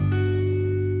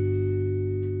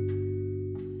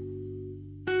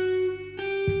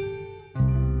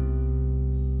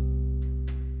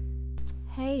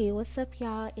What's up,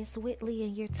 y'all? It's Whitley,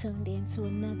 and you're tuned in to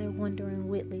another Wondering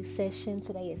Whitley session.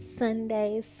 Today is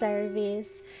Sunday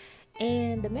service,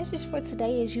 and the message for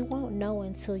today is you won't know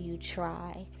until you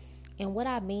try. And what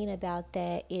I mean about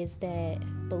that is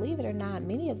that, believe it or not,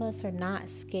 many of us are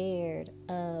not scared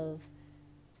of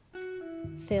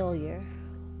failure.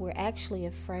 We're actually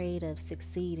afraid of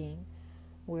succeeding.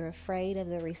 We're afraid of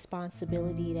the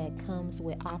responsibility that comes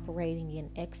with operating in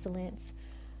excellence.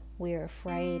 We're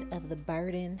afraid of the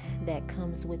burden that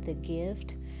comes with the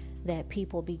gift that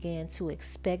people begin to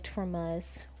expect from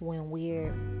us when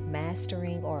we're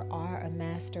mastering or are a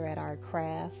master at our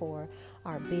craft or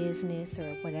our business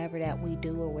or whatever that we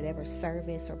do or whatever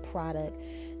service or product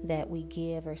that we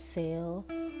give or sell.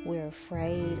 We're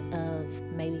afraid of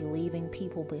maybe leaving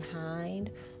people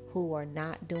behind who are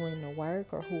not doing the work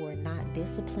or who are not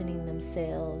disciplining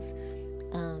themselves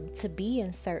to be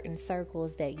in certain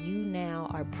circles that you now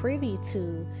are privy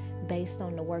to based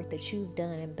on the work that you've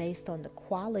done and based on the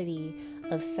quality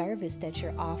of service that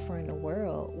you're offering the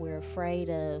world. We're afraid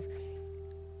of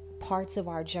parts of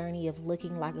our journey of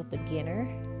looking like a beginner,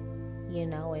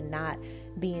 and not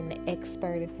being the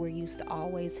expert if we're used to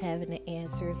always having the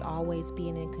answers, always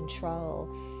being in control.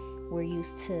 We're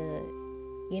used to,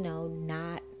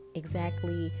 not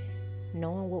exactly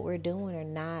knowing what we're doing or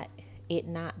not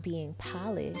being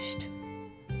polished.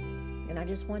 And I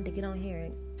just wanted to get on here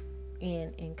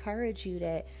and encourage you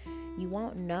that you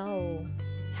won't know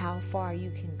how far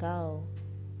you can go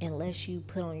unless you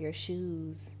put on your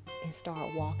shoes and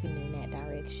start walking in that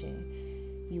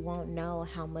direction. You won't know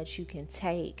how much you can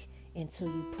take until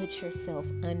you put yourself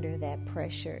under that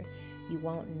pressure. You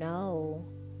won't know,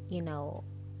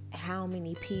 how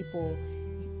many people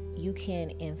you can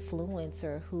influence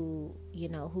or who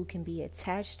can be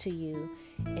attached to you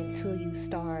until you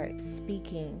start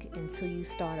speaking, until you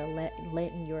start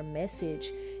letting your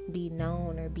message be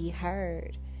known or be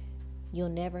heard. You'll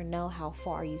never know how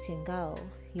far you can go.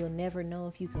 You'll never know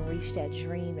if you can reach that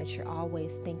dream that you're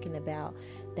always thinking about,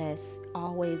 that's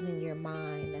always in your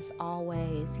mind, that's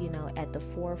always, at the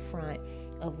forefront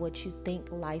of what you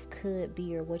think life could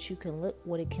be or what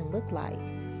it can look like.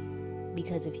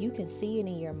 Because if you can see it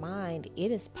in your mind,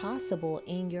 it is possible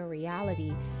in your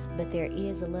reality, but there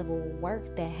is a level of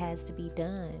work that has to be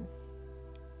done.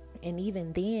 And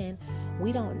even then,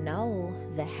 we don't know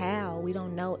the how. We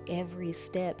don't know every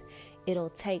step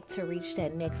it'll take to reach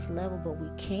that next level, but we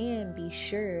can be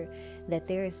sure that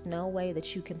there is no way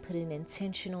that you can put in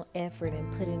intentional effort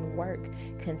and put in work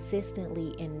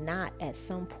consistently and not at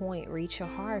some point reach a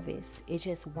harvest. It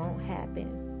just won't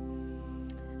happen.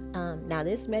 Now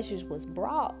this message was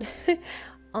brought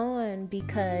on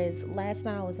because last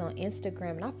night I was on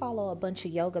Instagram and I follow a bunch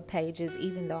of yoga pages,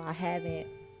 even though I haven't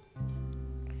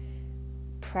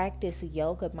practiced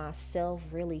yoga myself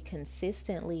really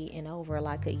consistently in over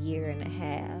like a year and a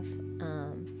half.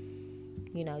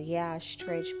 I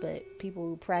stretch, but people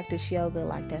who practice yoga,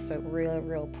 like that's a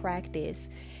real practice.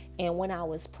 And when I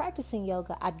was practicing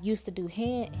yoga, I used to do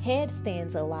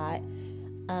headstands a lot.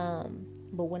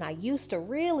 But when I used to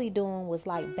really do them was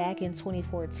like back in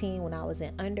 2014 when I was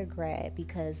in undergrad,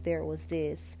 because there was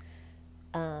this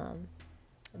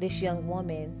young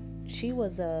woman. She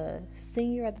was a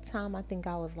senior at the time. I think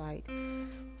I was like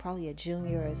probably a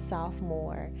junior or a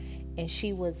sophomore. And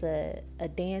she was a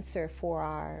dancer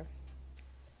for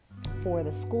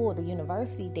the school, the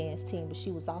university dance team, but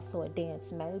she was also a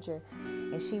dance major.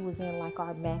 And she was in like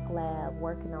our Mac lab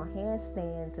working on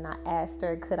handstands, and I asked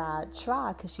her, could I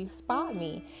try? Because she spotted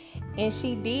me, and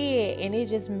she did, and it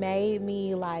just made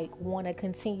me like want to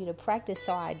continue to practice.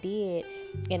 So I did,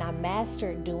 and I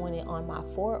mastered doing it on my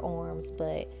forearms,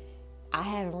 but I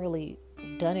haven't really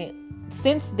done it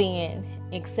since then,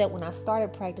 except when I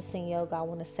started practicing yoga, I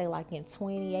want to say like in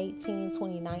 2018,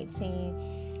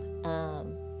 2019.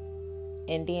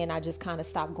 And then I just kind of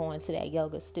stopped going to that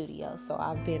yoga studio. So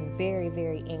I've been very,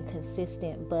 very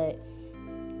inconsistent. But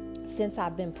since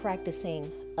I've been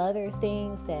practicing other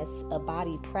things that's a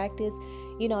body practice,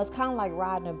 it's kind of like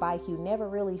riding a bike. You never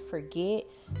really forget.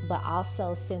 But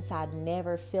also, since I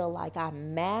never feel like I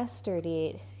mastered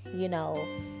it,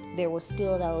 there were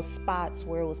still those spots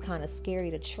where it was kind of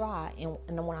scary to try. And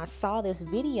when I saw this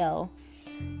video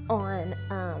on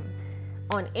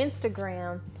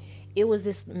Instagram, it was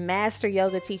this master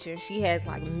yoga teacher. She has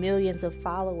like millions of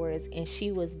followers, and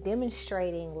she was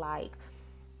demonstrating like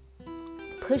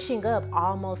pushing up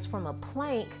almost from a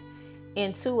plank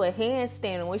into a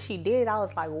handstand. And when she did it, I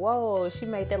was like, whoa, she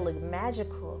made that look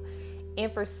magical. And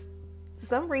for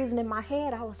some reason in my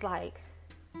head, I was like,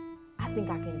 I think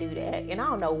I can do that. And I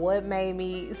don't know what made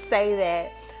me say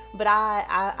that, But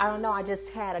I don't know, I just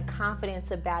had a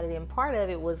confidence about it, and part of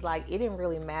it was like it didn't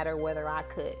really matter whether I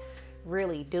could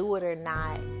really do it or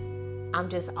not. I'm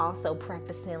just also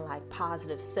practicing like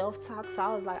positive self-talk, so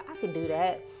I was like, I can do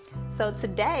that. So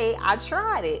today I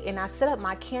tried it, and I set up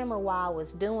my camera while I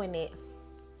was doing it,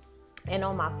 and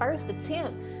on my first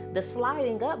attempt, the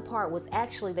sliding up part was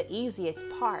actually the easiest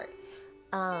part.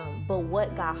 But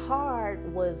what got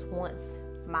hard was once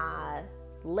my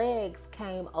legs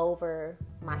came over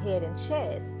my head and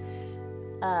chest.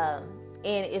 And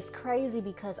it's crazy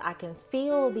because I can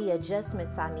feel the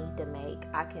adjustments I need to make.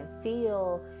 I can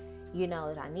feel,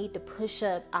 that I need to push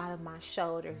up out of my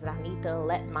shoulders, that I need to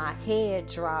let my head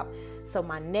drop so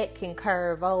my neck can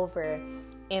curve over.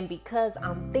 And because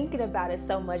I'm thinking about it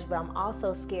so much, but I'm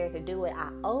also scared to do it,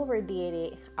 I overdid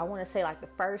it. I want to say like the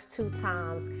first 2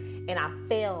 times, and I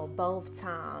fell both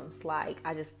times. Like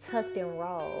I just tucked and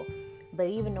rolled. But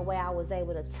even the way I was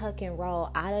able to tuck and roll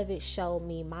out of it showed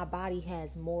me my body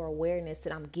has more awareness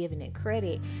than I'm giving it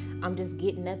credit. I'm just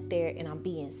getting up there and I'm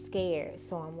being scared.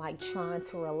 So I'm like trying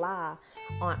to rely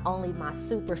on only my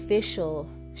superficial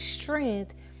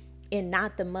strength and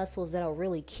not the muscles that'll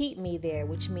really keep me there,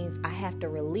 which means I have to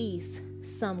release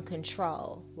some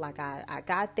control. Like I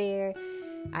got there,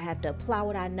 I have to apply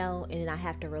what I know, and then I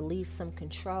have to release some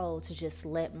control to just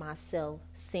let myself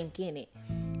sink in it.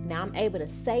 Now I'm able to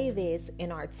say this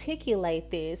and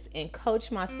articulate this and coach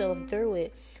myself through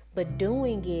it, but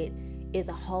doing it is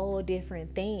a whole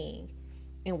different thing.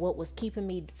 And what was keeping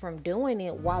me from doing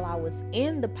it while I was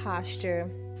in the posture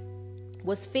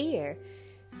was fear.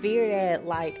 Fear that,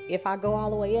 like, if I go all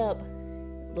the way up,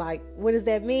 like, what does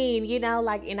that mean? And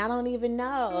I don't even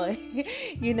know,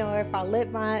 if I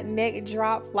let my neck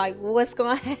drop, like, what's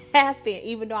going to happen?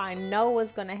 Even though I know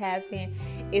what's going to happen,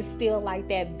 it's still like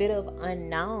that bit of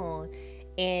unknown.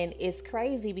 And it's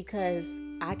crazy because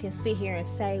I can sit here and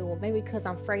say, well, maybe because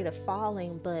I'm afraid of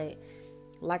falling, but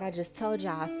like I just told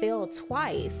y'all, I fell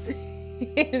twice.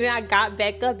 And then I got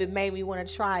back up. It made me want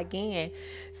to try again.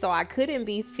 So I couldn't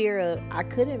be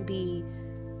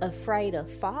afraid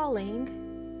of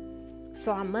falling.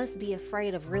 So I must be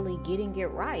afraid of really getting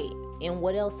it right. And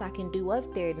what else I can do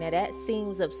up there. Now that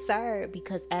seems absurd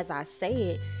because as I say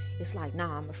it, it's like,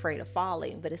 nah, I'm afraid of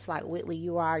falling. But it's like, Whitley,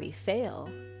 you already fell.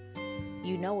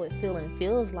 You know what feeling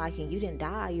feels like, and you didn't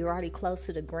die. You're already close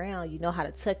to the ground. You know how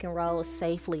to tuck and roll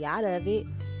safely out of it.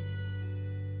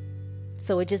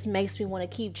 So it just makes me want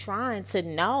to keep trying to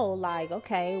know, like,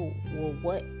 okay,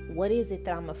 well, what is it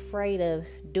that I'm afraid of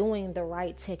doing the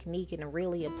right technique and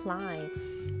really applying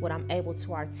what I'm able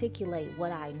to articulate,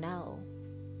 what I know.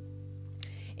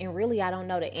 And really, I don't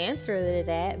know the answer to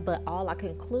that, but all I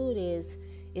conclude is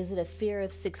it a fear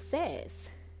of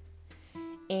success?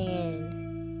 And,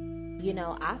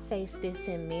 I face this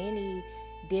in many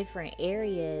different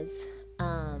areas,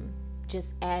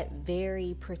 just at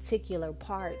very particular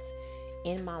parts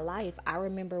in my life. I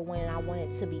remember when I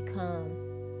wanted to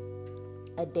become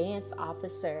a dance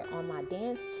officer on my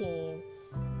dance team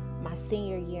my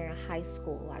senior year in high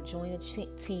school. I joined a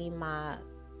team my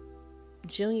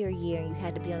junior year, and you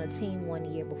had to be on a team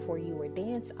 1 year before you were a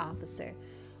dance officer.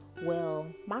 Well,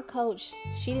 my coach,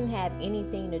 she didn't have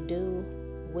anything to do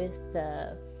with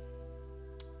the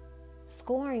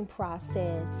scoring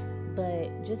process,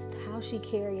 but just how she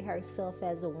carried herself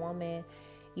as a woman,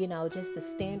 just the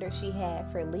standard she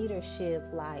had for leadership.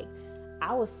 Like,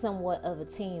 I was somewhat of a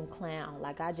team clown.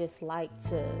 Like, I just like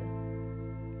to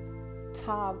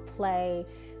talk, play,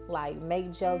 like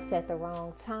make jokes at the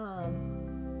wrong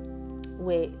time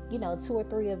with, 2 or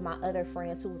 3 of my other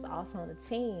friends who was also on the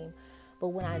team. But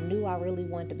when I knew I really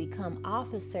wanted to become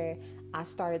officer, I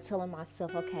started telling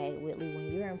myself, okay, Whitley,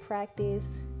 when you're in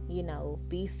practice,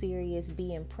 be serious,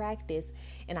 be in practice.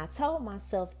 And I told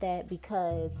myself that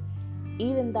because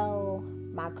even though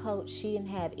my coach, she didn't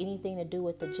have anything to do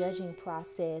with the judging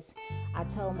process, I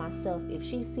told myself if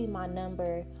she see my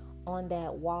number on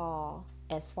that wall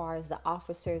as far as the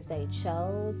officers they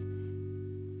chose,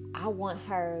 I want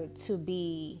her to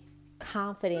be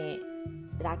confident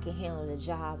that I can handle the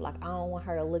job. Like, I don't want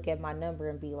her to look at my number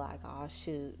and be like, oh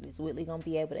shoot, is Whitley gonna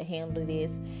be able to handle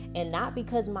this? And not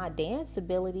because of my dance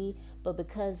ability, but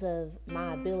because of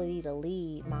my ability to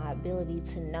lead, my ability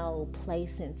to know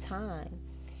place and time.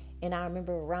 And I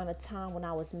remember around the time when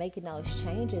I was making those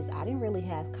changes, I didn't really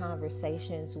have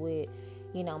conversations with,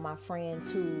 my friends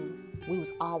who we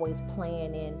was always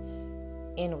playing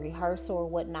in rehearsal or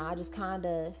whatnot. I just kind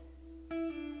of,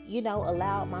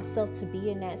 allowed myself to be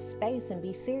in that space and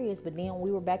be serious. But then when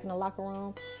we were back in the locker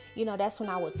room, that's when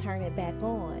I would turn it back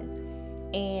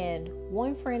on. And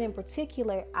one friend in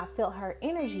particular, I felt her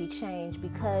energy change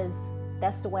because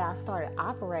that's the way I started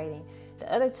operating.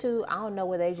 The other two, I don't know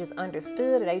whether they just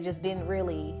understood or they just didn't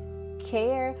really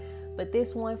care. But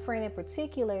this one friend in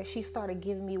particular, she started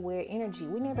giving me weird energy.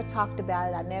 We never talked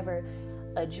about it. I never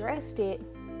addressed it.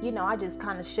 I just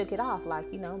kind of shook it off.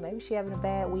 Like, maybe she having a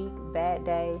bad week, bad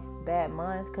day, bad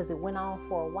month, because it went on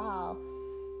for a while.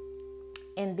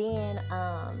 And then,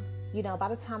 by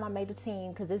the time I made the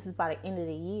team, because this is by the end of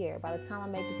the year, by the time I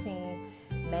made the team,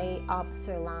 made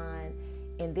officer line,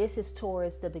 and this is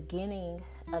towards the beginning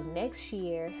of next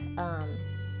year.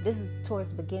 This is towards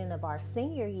the beginning of our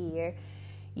senior year.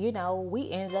 We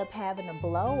ended up having a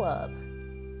blow up.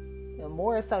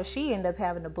 More so, she ended up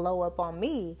having to blow up on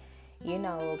me,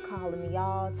 calling me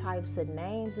all types of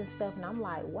names and stuff. And I'm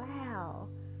like, wow,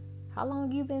 how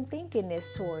long you been thinking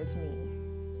this towards me?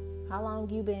 How long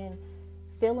you been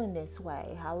feeling this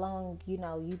way? How long,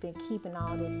 you've been keeping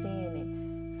all this in?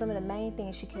 And some of the main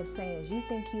things she kept saying is, you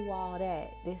think you all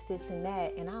that, this, and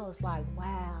that. And I was like,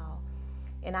 wow.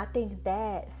 And I think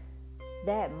that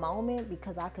moment,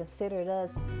 because I considered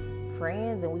us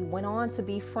friends and we went on to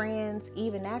be friends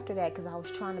even after that, because I was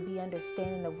trying to be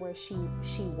understanding of where she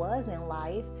was in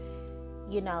life,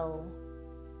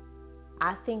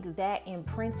 I think that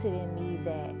imprinted in me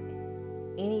that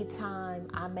anytime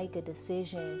I make a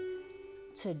decision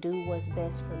to do what's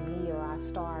best for me, or I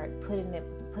start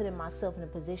putting myself in a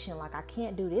position like I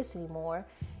can't do this anymore,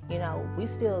 we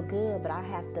still good, but I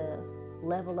have to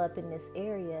level up in this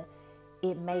area,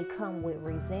 it may come with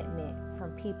resentment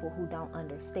from people who don't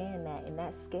understand that. And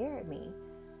that scared me,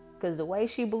 because the way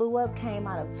she blew up came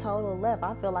out of total left.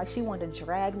 I feel like she wanted to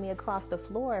drag me across the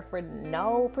floor for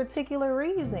no particular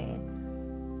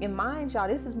reason. And mind y'all,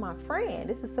 this is my friend.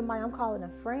 This is somebody I'm calling a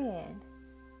friend.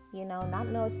 Not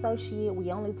no associate.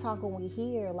 We only talk when we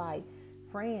hear, like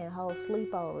friend, hold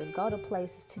sleepovers, go to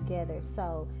places together.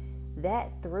 So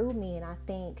that threw me, and I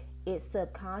think it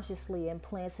subconsciously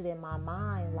implanted in my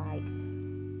mind, like,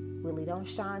 really don't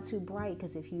shine too bright,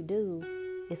 because if you do,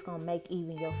 it's gonna make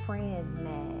even your friends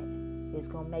mad. It's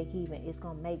gonna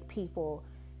make people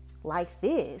like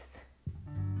this.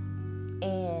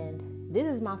 And this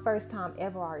is my first time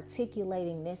ever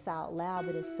articulating this out loud,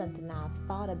 but it's something I've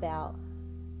thought about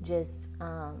just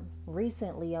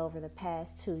recently over the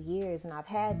past 2 years. And I've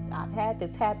had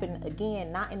this happen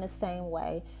again, not in the same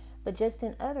way, but just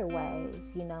in other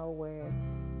ways, where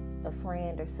a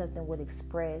friend or something would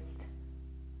express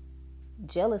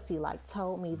jealousy, like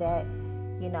told me that,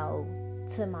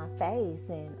 to my face,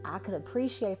 and I could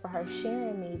appreciate for her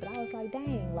sharing me, but I was like,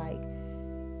 dang, like,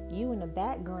 you in the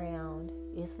background,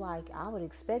 it's like I would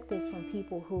expect this from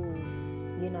people who,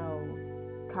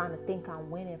 kind of think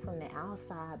I'm winning from the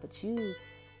outside, but you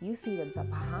see the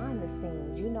behind the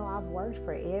scenes. I've worked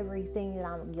for everything that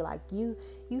I'm like, you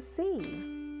see.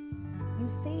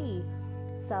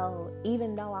 So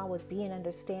even though I was being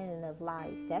understanding of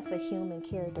life, that's a human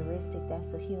characteristic,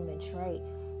 that's a human trait,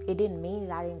 it didn't mean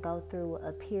that I didn't go through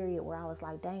a period where I was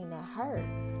like, dang, that hurt.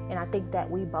 And I think that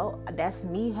that's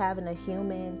me having a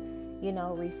human,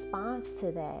 response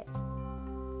to that.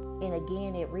 And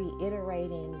again, it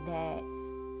reiterating that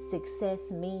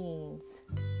success means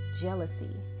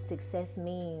jealousy. Success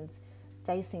means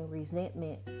facing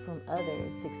resentment from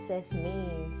others. Success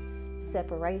means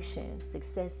separation.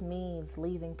 Success means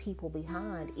leaving people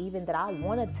behind, even that I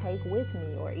want to take with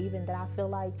me, or even that I feel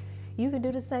like you can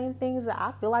do the same things that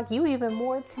I feel like you even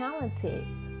more talented.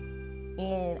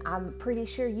 And I'm pretty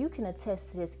sure you can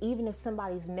attest to this, even if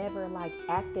somebody's never like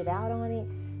acted out on it.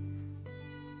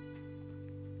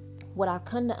 What I've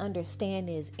come to understand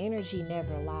is energy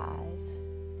never lies.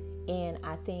 And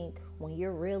I think when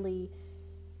you're really,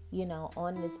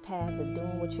 on this path of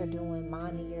doing what you're doing,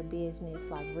 minding your business,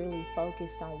 like really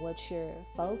focused on what you're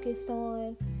focused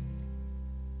on,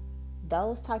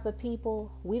 those type of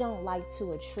people, we don't like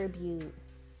to attribute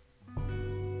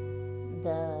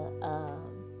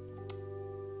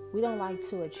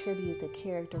the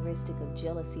characteristic of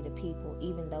jealousy to people,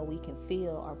 even though we can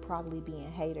feel are probably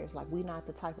being haters. Like, we're not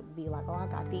the type of be like, oh, I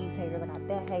got these haters, I got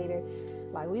that hater.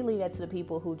 Like, we leave that to the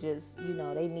people who just,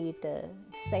 they need to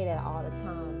say that all the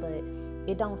time. But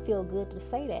it don't feel good to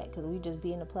say that, because we just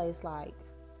be in a place like,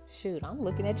 shoot, I'm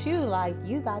looking at you like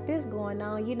you got this going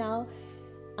on,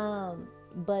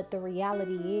 But the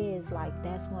reality is, like,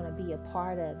 that's going to be a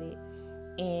part of it.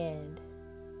 And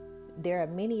there are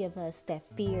many of us that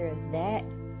fear that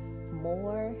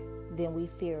more than we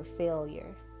fear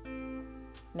failure.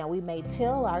 Now, we may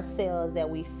tell ourselves that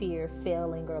we fear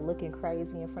failing or looking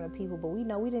crazy in front of people, but we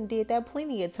know we done did that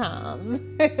plenty of times.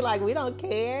 Like, we don't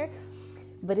care.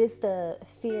 But it's the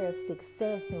fear of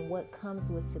success and what comes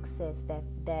with success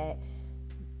that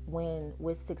When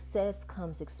with success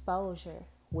comes exposure.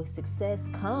 With success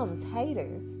comes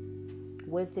haters.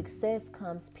 With success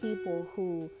comes people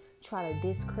who try to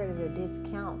discredit or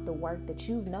discount the work that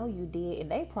you know you did,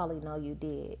 and they probably know you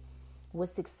did. With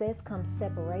success comes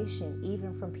separation,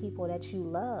 even from people that you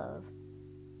love.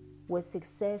 With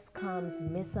success comes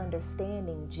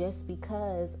misunderstanding just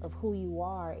because of who you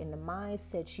are and the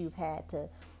mindset you've had to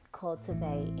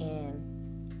cultivate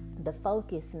and the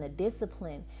focus and the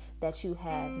discipline that you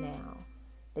have now.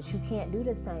 That you can't do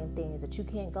the same things, that you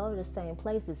can't go to the same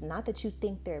places. Not that you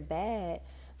think they're bad,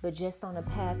 but just on the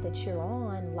path that you're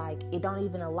on, like it don't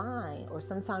even align, or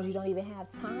sometimes you don't even have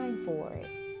time for it.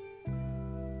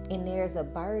 And there's a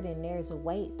burden, there's a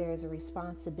weight, there's a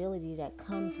responsibility that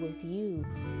comes with you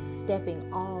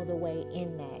stepping all the way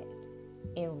in that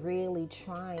and really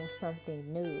trying something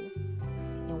new.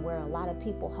 And where a lot of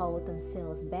people hold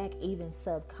themselves back, even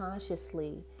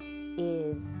subconsciously,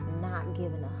 is not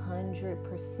giving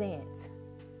 100%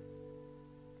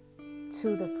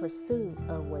 to the pursuit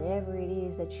of whatever it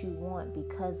is that you want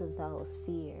because of those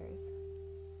fears.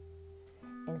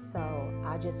 And so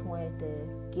I just wanted to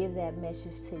give that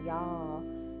message to y'all,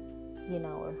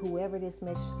 or whoever this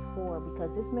message is for,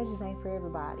 because this message ain't for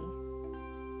everybody.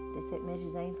 This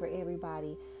message ain't for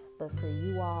everybody, but for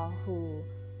you all who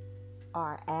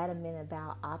are adamant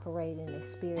about operating in the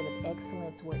spirit of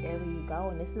excellence wherever you go.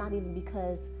 And it's not even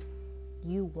because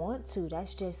you want to.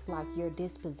 That's just like your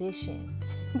disposition.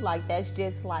 Like that's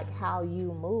just like how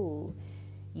you move.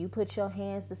 You put your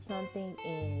hands to something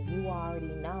and you already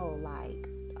know, like,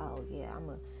 oh yeah,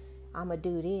 I'm a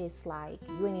do this. Like,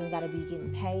 you ain't even got to be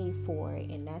getting paid for it.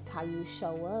 And that's how you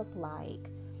show up. Like,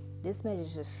 this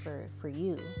message is for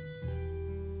you.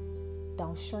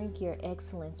 Don't shrink your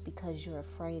excellence because you're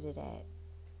afraid of that.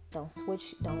 Don't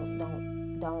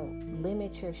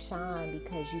limit your shine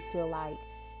because you feel like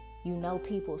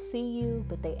people see you,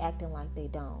 but they acting like they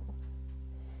don't.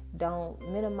 Don't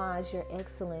minimize your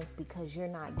excellence because you're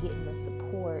not getting the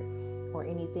support or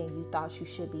anything you thought you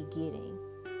should be getting.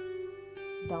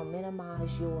 Don't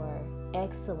minimize your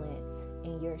excellence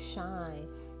and your shine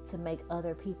to make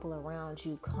other people around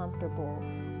you comfortable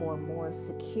or more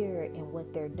secure in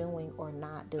what they're doing or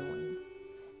not doing.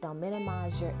 Don't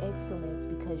minimize your excellence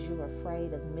because you're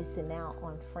afraid of missing out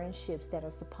on friendships that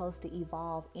are supposed to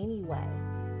evolve anyway.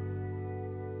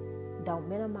 Don't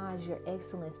minimize your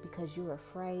excellence because you're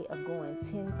afraid of going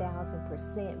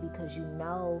 10,000% because you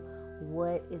know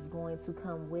what is going to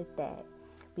come with that.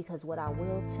 Because what I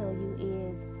will tell you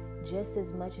is, just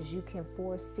as much as you can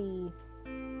foresee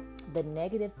the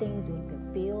negative things and you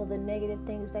can feel the negative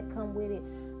things that come with it,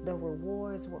 the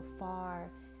rewards will far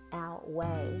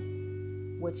outweigh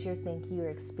what you think you're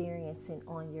experiencing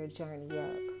on your journey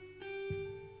up.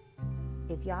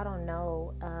 If y'all don't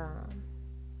know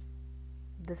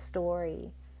the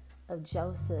story of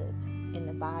Joseph in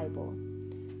the Bible,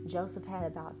 Joseph had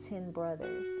about 10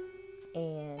 brothers,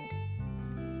 and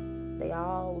they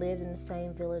all lived in the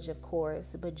same village, of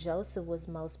course, but Joseph was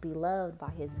most beloved by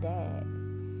his dad.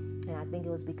 And I think it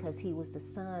was because he was the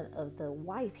son of the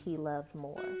wife he loved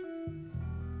more,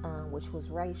 which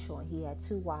was Rachel. And he had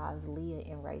 2 wives, Leah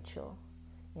and Rachel.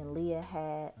 And Leah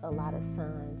had a lot of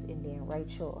sons, and then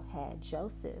Rachel had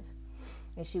Joseph.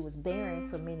 And she was barren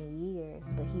for many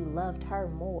years, but he loved her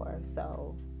more.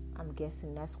 So I'm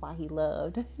guessing that's why he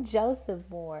loved Joseph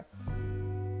more.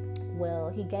 Well,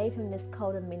 he gave him this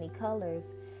coat of many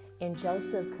colors, and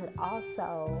Joseph could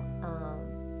also,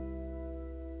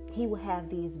 he would have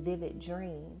these vivid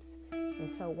dreams. And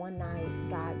so one night,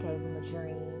 God gave him a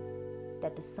dream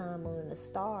that the sun, moon, and the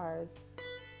stars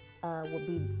would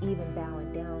be even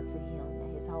bowing down to him,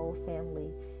 that his whole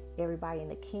family, everybody in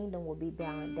the kingdom would be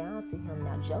bowing down to him.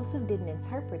 Now, Joseph didn't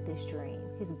interpret this dream.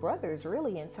 His brothers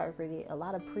really interpreted it. A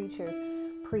lot of preachers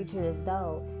preach it as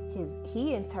though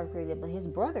he interpreted it, but his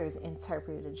brothers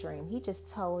interpreted the dream. He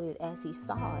just told it as he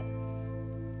saw it.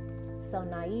 So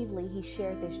naively, he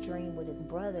shared this dream with his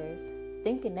brothers,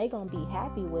 thinking they're going to be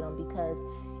happy with him, because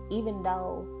even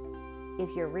though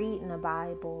if you're reading the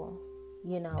Bible,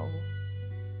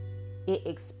 it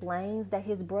explains that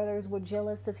his brothers were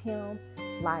jealous of him.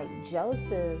 Like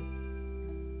Joseph,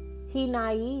 he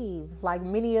naive, like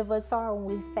many of us are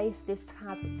when we face this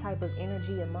type of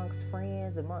energy amongst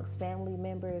friends, amongst family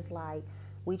members. Like,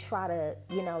 we try to,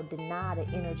 deny the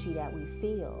energy that we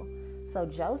feel. So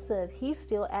Joseph, he's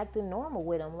still acting normal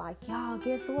with him. Like, y'all,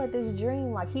 guess what? This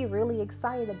dream, like, he really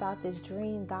excited about this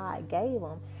dream God gave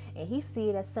him. And he see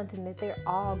it as something that they're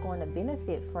all going to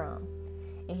benefit from.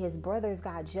 And his brothers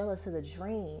got jealous of the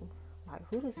dream. Like,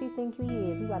 who does he think he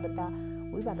is? We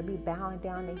about to be bowing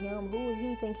down to him. Who would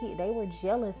he think he? They were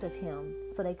jealous of him,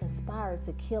 so they conspired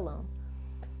to kill him.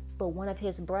 But one of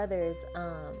his brothers,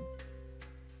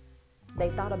 they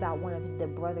thought about one of the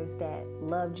brothers that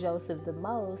loved Joseph the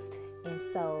most, and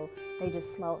so they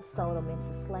just sold him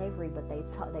into slavery. But they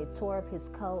tore up his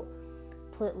coat,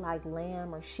 put like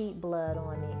lamb or sheep blood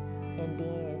on it, and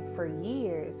then for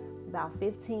years, about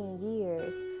 15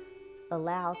 years,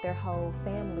 allowed their whole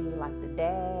family, like the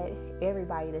dad,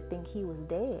 everybody, to think he was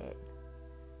dead.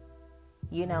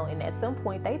 And at some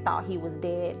point they thought he was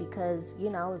dead because,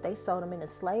 if they sold him into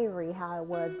slavery, how it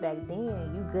was back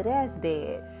then, you good as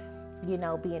dead,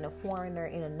 being a foreigner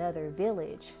in another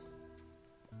village.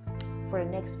 For the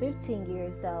next 15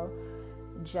 years, though,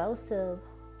 Joseph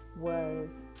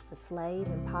was a slave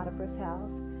in Potiphar's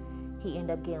house. He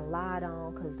ended up getting lied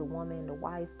on because the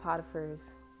wife,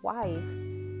 Potiphar's wife,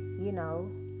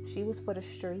 she was for the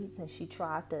streets, and she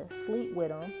tried to sleep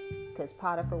with him because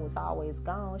Potiphar was always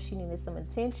gone. She needed some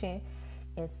attention,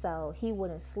 and so he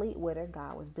wouldn't sleep with her.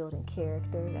 God was building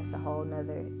character. That's a whole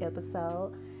nother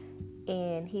episode.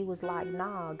 And he was like,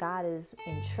 nah, God has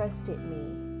entrusted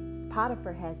me.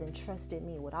 Potiphar has entrusted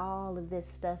me with all of this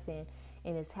stuff in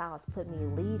his house, put me a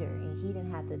leader, and he didn't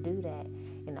have to do that.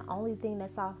 And the only thing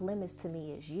that's off limits to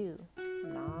me is you.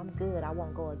 No, I'm good. I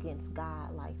won't go against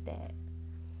God like that.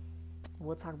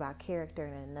 We'll talk about character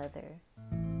in another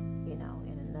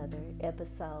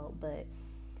episode. But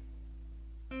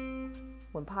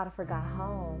when Potiphar got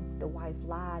home, the wife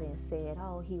lied and said,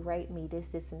 oh, he raped me,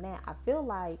 this, and that. I feel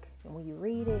like, and when you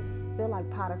read it, I feel like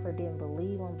Potiphar didn't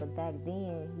believe him. But back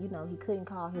then, he couldn't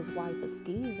call his wife a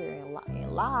skeezer and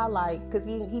lie, like, because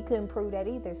he couldn't prove that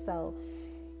either. So,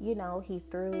 he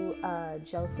threw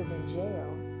Joseph in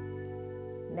jail.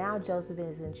 Now Joseph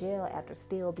is in jail after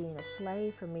still being a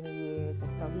slave for many years. And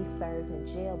so he serves in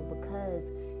jail. But because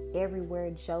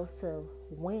everywhere Joseph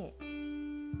went,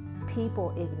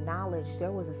 people acknowledged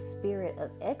there was a spirit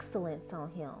of excellence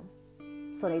on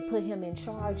him. So they put him in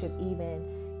charge of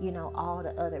even, all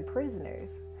the other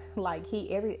prisoners. Like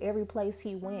every place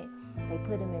he went, they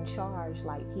put him in charge.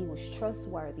 Like he was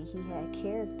trustworthy. He had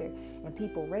character, and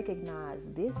people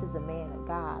recognized this is a man of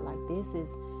God. Like this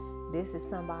is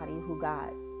somebody who got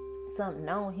something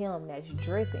on him that's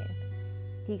dripping.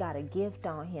 He got a gift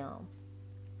on him.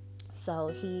 So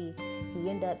he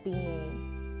ended up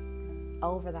being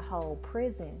over the whole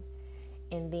prison.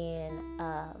 And then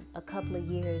a couple of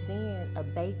years in, a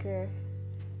baker,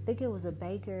 I think it was a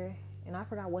baker, and I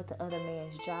forgot what the other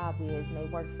man's job is, and they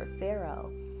worked for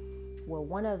Pharaoh. Well,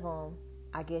 one of them,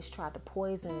 I guess, tried to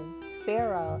poison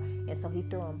Pharaoh, and so he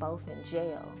threw them both in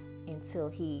jail until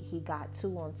he got to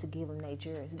them to give them their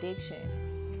jurisdiction.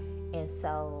 And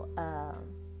so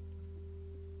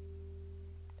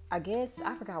I guess,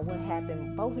 I forgot what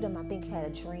happened. Both of them, I think, had a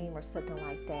dream or something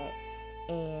like that.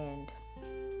 And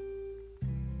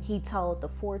he told the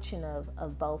fortune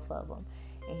of both of them.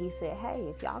 And he said,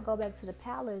 hey, if y'all go back to the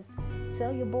palace,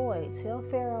 tell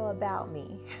Pharaoh about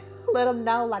me. Let him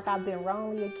know, like, I've been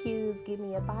wrongly accused. Get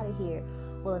me up out of here.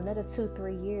 Well, another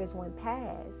 2-3 years went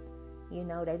past. They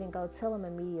didn't go tell him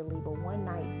immediately. But one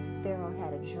night, Pharaoh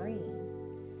had a dream.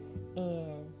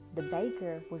 And the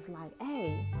baker was like,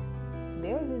 hey,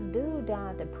 there's this dude down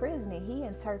at the prison, and he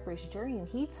interprets dream.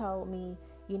 He told me,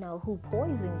 who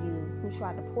poisoned you, who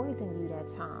tried to poison you that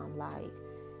time. Like,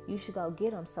 you should go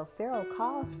get him. So Pharaoh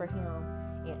calls for him,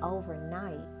 and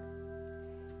overnight,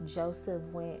 Joseph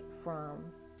went from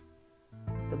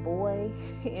the boy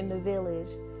in the village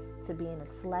to being a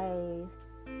slave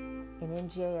and in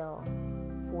jail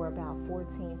for about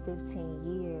 14,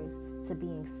 15 years to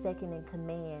being second in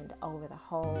command over the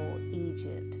whole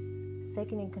Egypt.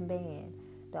 Second in command.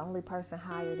 The only person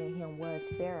higher than him was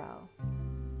Pharaoh.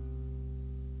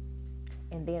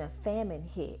 And then a famine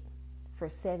hit for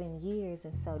 7 years.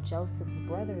 And so Joseph's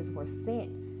brothers were sent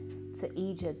to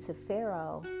Egypt, to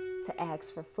Pharaoh, to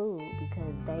ask for food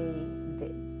because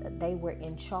they were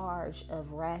in charge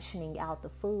of rationing out the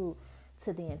food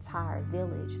to the entire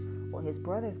village. Well, his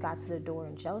brothers got to the door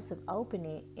and Joseph opened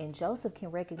it, and Joseph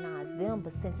can recognize them,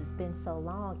 but since it's been so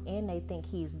long and they think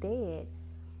he's dead,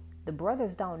 the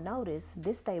brothers don't notice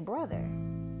this they brother.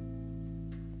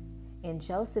 And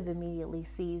Joseph immediately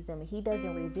sees them, and he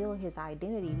doesn't reveal his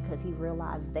identity because he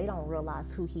realizes they don't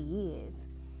realize who he is.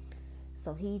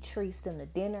 So he treats them to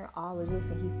dinner, all of this,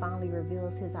 and he finally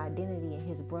reveals his identity, and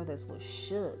his brothers were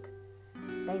shook.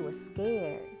 They were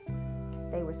scared.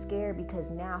 They were scared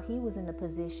because now he was in a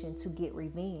position to get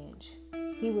revenge.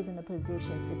 He was in a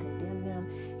position to condemn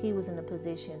them. He was in a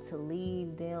position to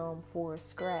leave them for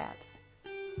scraps.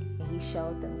 And he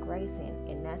showed them grace,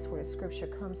 and that's where the scripture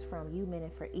comes from. You meant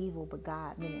it for evil, but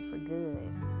God meant it for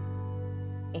good.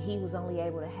 And he was only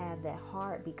able to have that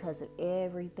heart because of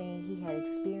everything he had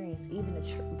experienced, even the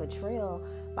betrayal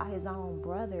by his own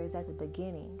brothers at the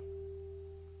beginning.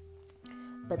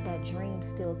 But that dream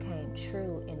still came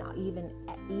true. And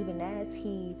even as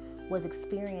he was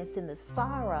experiencing the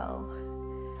sorrow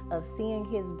of seeing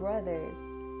his brothers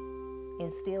and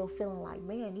still feeling like,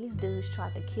 man, these dudes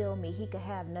tried to kill me, he could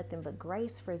have nothing but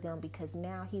grace for them because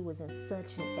now he was in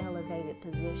such an elevated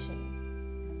position.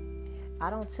 I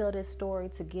don't tell this story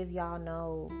to give y'all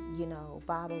no,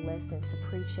 Bible lesson to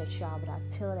preach at y'all, but I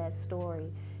tell that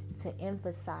story to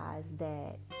emphasize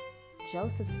that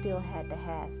Joseph still had to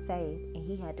have faith, and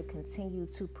he had to continue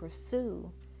to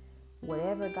pursue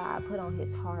whatever God put on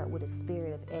his heart with a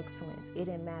spirit of excellence. It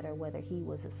didn't matter whether he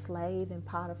was a slave in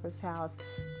Potiphar's house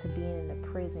to being in a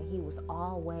prison. He was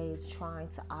always trying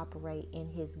to operate in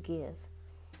his gift.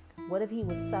 What if he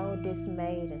was so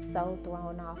dismayed and so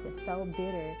thrown off and so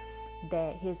bitter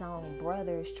that his own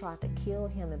brothers tried to kill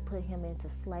him and put him into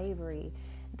slavery,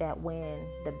 that when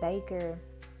the baker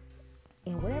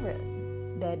and whatever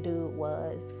that dude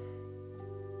was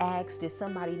asked, did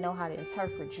somebody know how to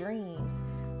interpret dreams,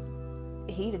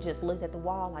 he'd have just looked at the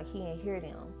wall like he didn't hear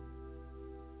them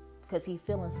because he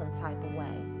feeling some type of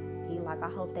way. He like,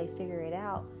 I hope they figure it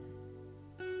out.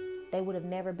 They would have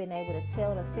never been able to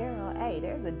tell the Pharaoh, hey,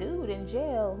 there's a dude in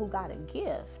jail who got a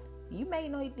gift. You may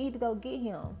need to go get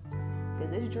him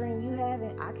because this dream you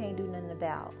having, I can't do nothing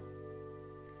about.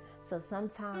 So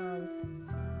sometimes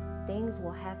things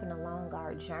will happen along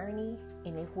our journey,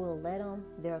 and if we'll let them,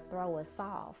 they'll throw us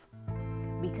off.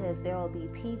 Because there will be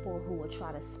people who will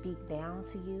try to speak down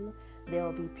to you. There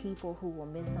will be people who will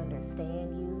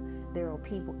misunderstand you. There will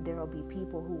be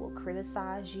people who will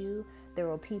criticize you. There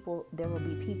will be people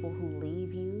who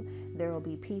leave you. There will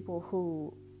be people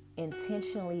who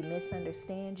intentionally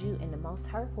misunderstand you. And the most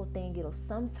hurtful thing, it'll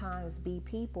sometimes be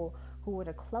people who are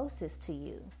the closest to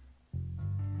you.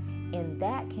 And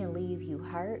that can leave you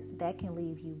hurt, that can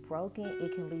leave you broken,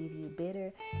 it can leave you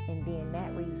bitter, and then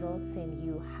that results in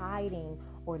you hiding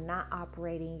or not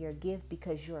operating your gift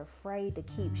because you're afraid to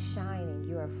keep shining,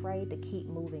 you're afraid to keep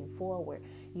moving forward,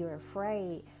 you're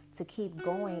afraid to keep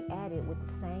going at it with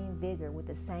the same vigor, with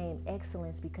the same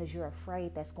excellence, because you're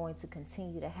afraid that's going to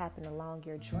continue to happen along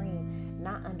your dream,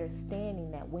 not understanding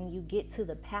that when you get to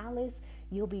the palace,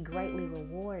 you'll be greatly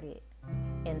rewarded.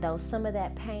 And though some of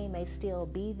that pain may still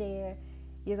be there,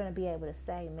 you're going to be able to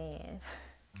say, man,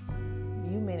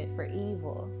 you meant it for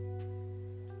evil,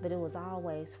 but it was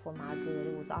always for my good.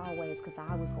 It was always because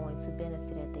I was going to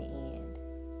benefit at the end.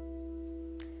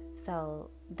 So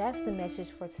that's the message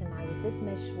for tonight. If this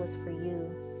message was for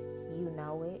you, you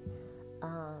know it.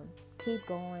 Keep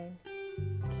going.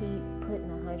 Keep putting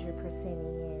 100%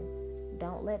 in.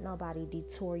 Don't let nobody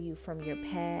detour you from your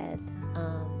path.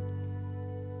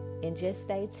 And just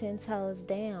stay 10 toes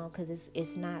down, because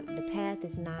it's not for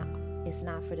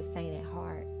the faint at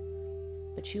heart.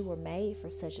 But you were made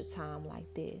for such a time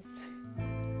like this.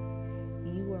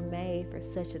 You were made for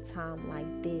such a time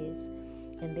like this.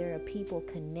 And there are people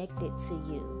connected to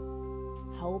you,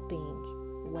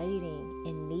 hoping, waiting,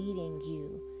 and needing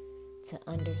you to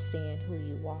understand who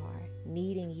you are,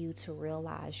 needing you to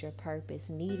realize your purpose,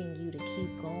 needing you to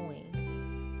keep going.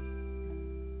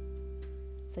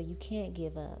 So you can't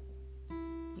give up.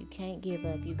 You can't give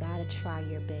up. You got to try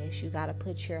your best. You got to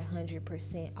put your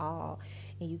 100% all.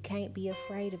 And you can't be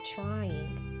afraid of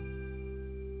trying.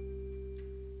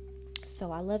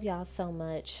 So I love y'all so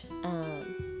much.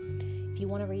 If you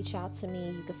want to reach out to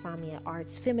me, you can find me at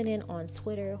Arts Feminine on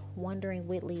Twitter, Wondering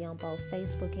Whitley on both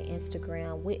Facebook and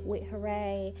Instagram. Wit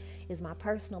Hooray is my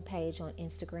personal page on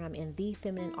Instagram, and The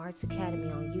Feminine Arts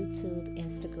Academy on YouTube,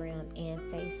 Instagram, and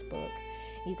Facebook.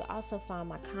 You can also find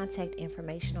my contact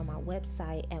information on my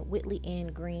website at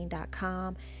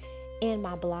whitleyangreen.com, and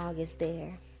my blog is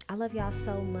there. I love y'all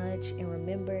so much, and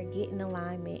remember, get in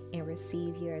alignment and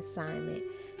receive your assignment.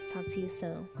 Talk to you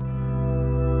soon.